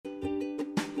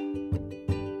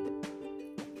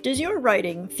Does your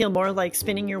writing feel more like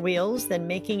spinning your wheels than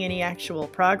making any actual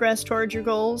progress towards your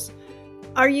goals?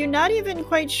 Are you not even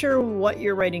quite sure what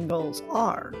your writing goals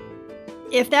are?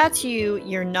 If that's you,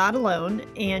 you're not alone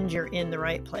and you're in the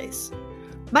right place.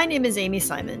 My name is Amy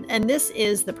Simon, and this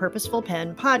is the Purposeful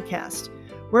Pen podcast,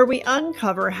 where we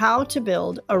uncover how to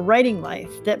build a writing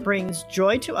life that brings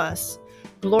joy to us,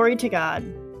 glory to God,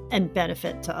 and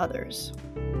benefit to others.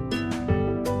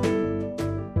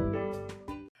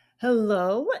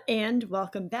 Hello, and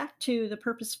welcome back to the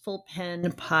Purposeful Pen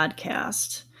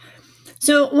podcast.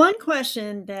 So, one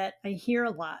question that I hear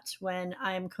a lot when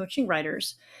I'm coaching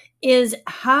writers is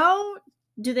how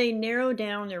do they narrow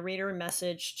down their reader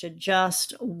message to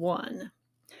just one?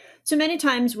 So, many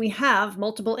times we have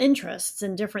multiple interests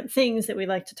and different things that we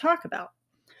like to talk about.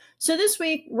 So, this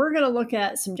week we're going to look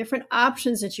at some different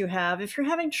options that you have if you're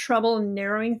having trouble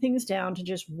narrowing things down to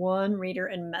just one reader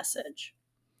and message.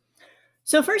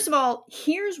 So first of all,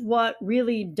 here's what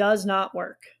really does not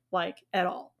work, like at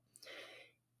all.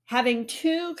 Having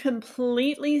two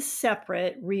completely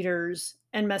separate readers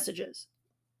and messages.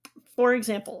 For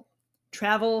example,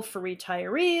 travel for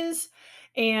retirees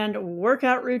and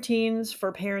workout routines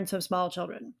for parents of small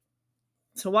children.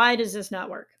 So why does this not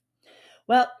work?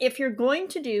 Well, if you're going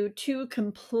to do two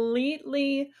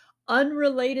completely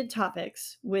unrelated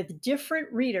topics with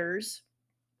different readers,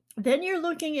 then you're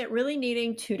looking at really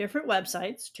needing two different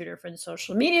websites, two different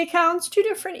social media accounts, two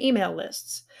different email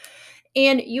lists.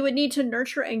 And you would need to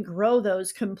nurture and grow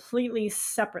those completely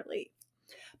separately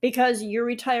because your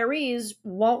retirees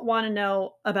won't want to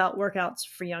know about workouts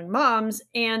for young moms,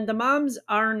 and the moms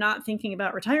are not thinking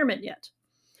about retirement yet.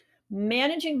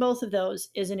 Managing both of those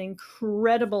is an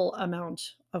incredible amount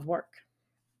of work.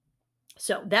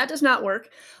 So that does not work,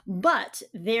 but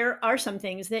there are some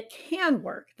things that can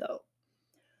work though.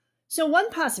 So one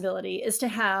possibility is to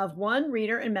have one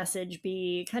reader and message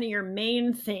be kind of your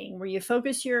main thing where you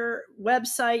focus your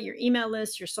website, your email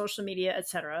list, your social media,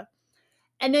 etc.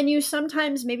 And then you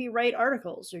sometimes maybe write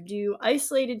articles or do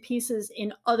isolated pieces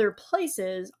in other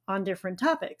places on different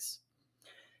topics.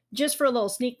 Just for a little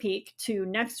sneak peek to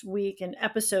next week in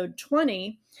episode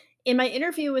 20, in my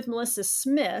interview with Melissa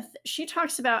Smith, she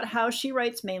talks about how she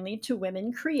writes mainly to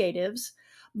women creatives.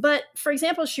 But for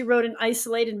example, she wrote an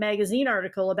isolated magazine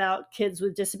article about kids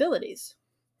with disabilities.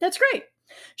 That's great.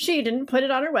 She didn't put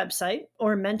it on her website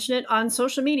or mention it on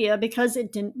social media because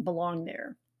it didn't belong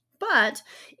there. But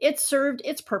it served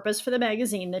its purpose for the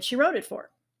magazine that she wrote it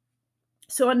for.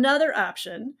 So another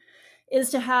option is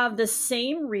to have the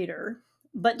same reader,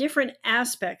 but different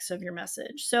aspects of your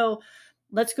message. So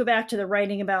let's go back to the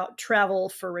writing about travel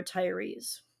for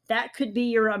retirees. That could be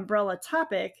your umbrella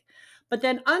topic, but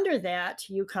then under that,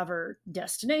 you cover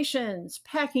destinations,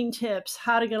 packing tips,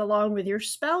 how to get along with your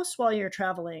spouse while you're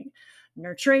traveling,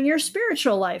 nurturing your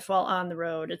spiritual life while on the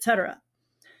road, etc.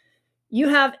 You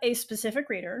have a specific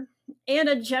reader and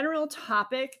a general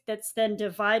topic that's then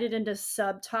divided into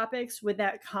subtopics with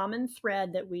that common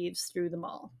thread that weaves through them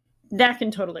all. That can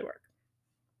totally work.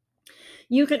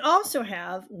 You can also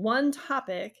have one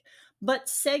topic, but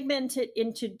segment it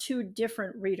into two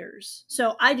different readers.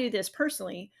 So I do this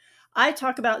personally. I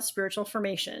talk about spiritual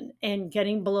formation and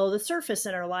getting below the surface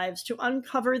in our lives to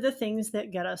uncover the things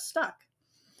that get us stuck.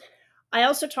 I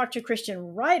also talk to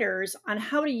Christian writers on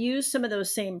how to use some of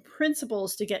those same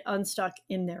principles to get unstuck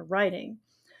in their writing.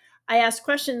 I ask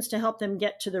questions to help them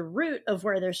get to the root of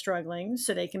where they're struggling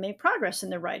so they can make progress in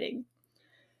their writing.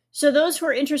 So those who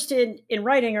are interested in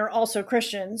writing are also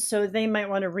Christians, so they might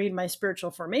want to read my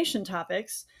spiritual formation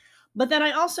topics. But then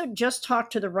I also just talk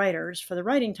to the writers for the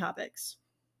writing topics.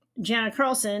 Jana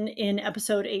Carlson in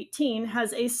episode 18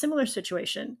 has a similar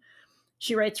situation.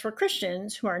 She writes for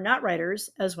Christians who are not writers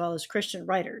as well as Christian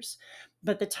writers,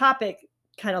 but the topic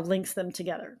kind of links them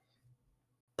together.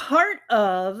 Part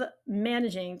of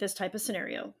managing this type of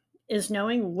scenario is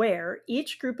knowing where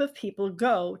each group of people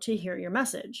go to hear your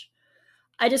message.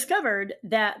 I discovered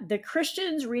that the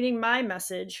Christians reading my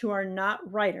message who are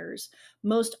not writers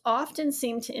most often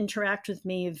seem to interact with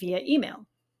me via email.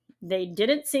 They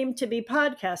didn't seem to be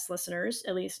podcast listeners,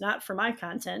 at least not for my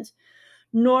content,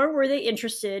 nor were they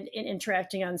interested in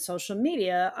interacting on social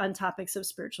media on topics of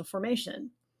spiritual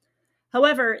formation.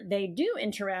 However, they do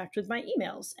interact with my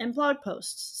emails and blog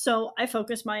posts, so I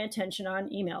focus my attention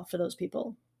on email for those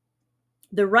people.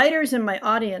 The writers in my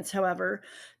audience, however,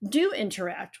 do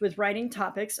interact with writing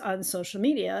topics on social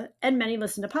media, and many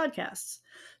listen to podcasts.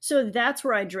 So that's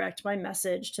where I direct my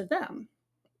message to them.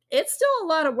 It's still a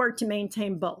lot of work to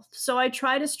maintain both, so I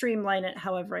try to streamline it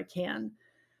however I can.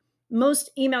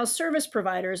 Most email service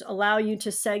providers allow you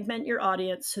to segment your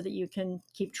audience so that you can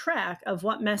keep track of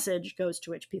what message goes to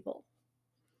which people.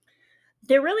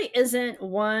 There really isn't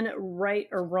one right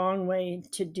or wrong way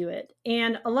to do it,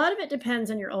 and a lot of it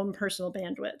depends on your own personal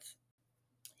bandwidth.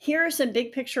 Here are some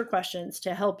big picture questions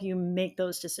to help you make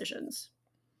those decisions.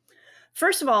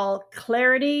 First of all,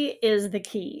 clarity is the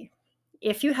key.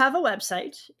 If you have a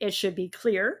website, it should be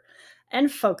clear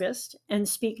and focused and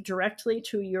speak directly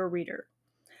to your reader.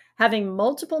 Having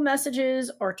multiple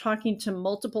messages or talking to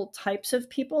multiple types of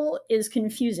people is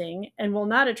confusing and will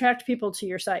not attract people to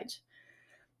your site.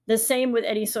 The same with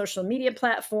any social media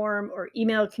platform or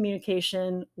email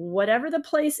communication. Whatever the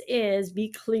place is,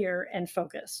 be clear and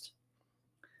focused.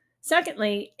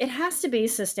 Secondly, it has to be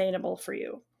sustainable for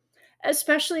you.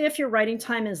 Especially if your writing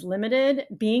time is limited,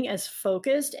 being as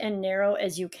focused and narrow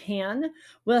as you can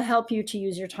will help you to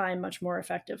use your time much more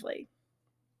effectively.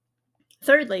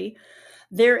 Thirdly,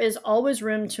 there is always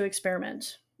room to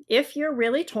experiment. If you're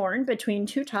really torn between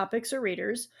two topics or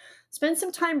readers, spend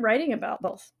some time writing about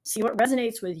both. See what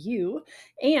resonates with you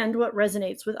and what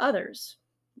resonates with others.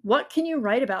 What can you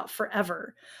write about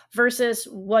forever versus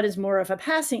what is more of a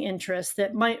passing interest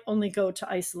that might only go to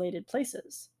isolated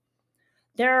places?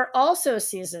 There are also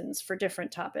seasons for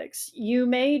different topics. You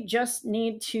may just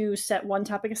need to set one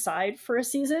topic aside for a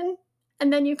season,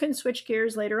 and then you can switch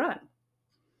gears later on.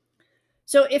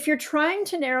 So, if you're trying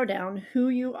to narrow down who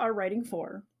you are writing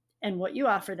for and what you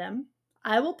offer them,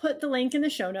 I will put the link in the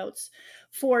show notes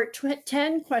for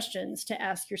 10 questions to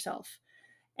ask yourself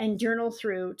and journal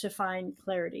through to find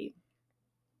clarity.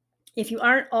 If you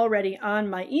aren't already on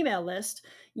my email list,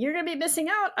 you're going to be missing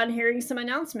out on hearing some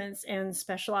announcements and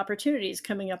special opportunities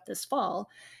coming up this fall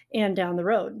and down the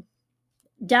road.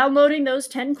 Downloading those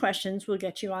 10 questions will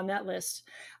get you on that list.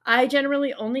 I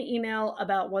generally only email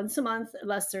about once a month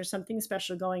unless there's something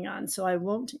special going on, so I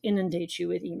won't inundate you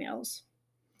with emails.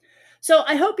 So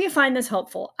I hope you find this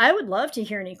helpful. I would love to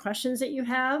hear any questions that you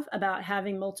have about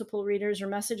having multiple readers or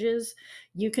messages.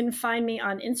 You can find me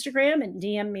on Instagram and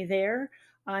DM me there.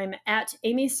 I'm at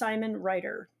Amy Simon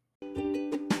Writer.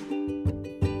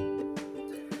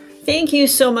 Thank you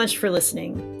so much for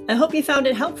listening. I hope you found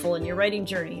it helpful in your writing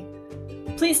journey.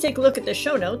 Please take a look at the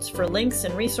show notes for links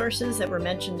and resources that were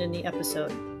mentioned in the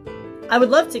episode. I would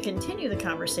love to continue the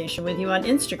conversation with you on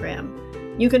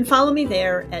Instagram. You can follow me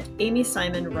there at Amy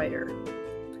Simon Writer.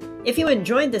 If you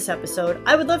enjoyed this episode,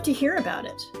 I would love to hear about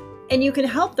it. And you can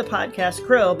help the podcast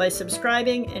grow by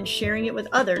subscribing and sharing it with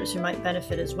others who might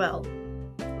benefit as well.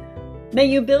 May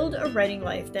you build a writing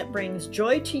life that brings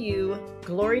joy to you,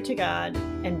 glory to God,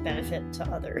 and benefit to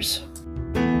others.